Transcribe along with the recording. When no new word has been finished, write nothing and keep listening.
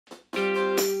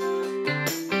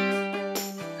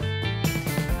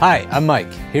Hi, I'm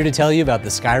Mike, here to tell you about the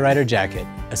Skyrider Jacket,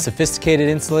 a sophisticated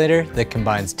insulator that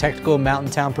combines technical mountain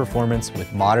town performance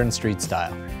with modern street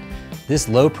style. This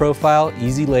low-profile,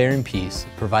 easy layering piece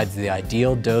provides the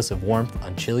ideal dose of warmth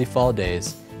on chilly fall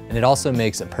days, and it also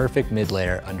makes a perfect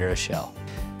mid-layer under a shell.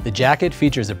 The jacket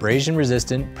features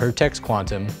abrasion-resistant Pertex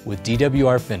Quantum with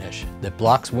DWR finish that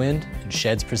blocks wind and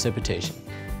sheds precipitation.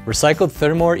 Recycled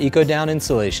Thermore EcoDown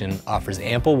insulation offers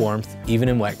ample warmth even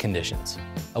in wet conditions.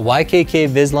 A YKK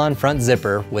Vislon front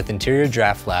zipper with interior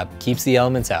draft flap keeps the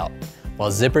elements out,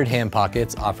 while zippered hand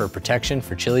pockets offer protection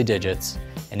for chilly digits,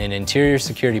 and an interior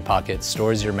security pocket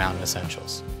stores your mountain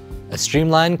essentials. A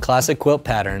streamlined classic quilt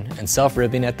pattern and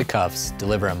self-ribbing at the cuffs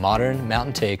deliver a modern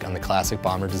mountain take on the classic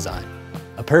bomber design.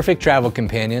 A perfect travel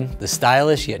companion, the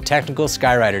stylish yet technical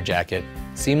Skyrider Jacket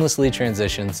seamlessly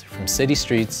transitions from city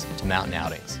streets to mountain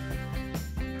outings.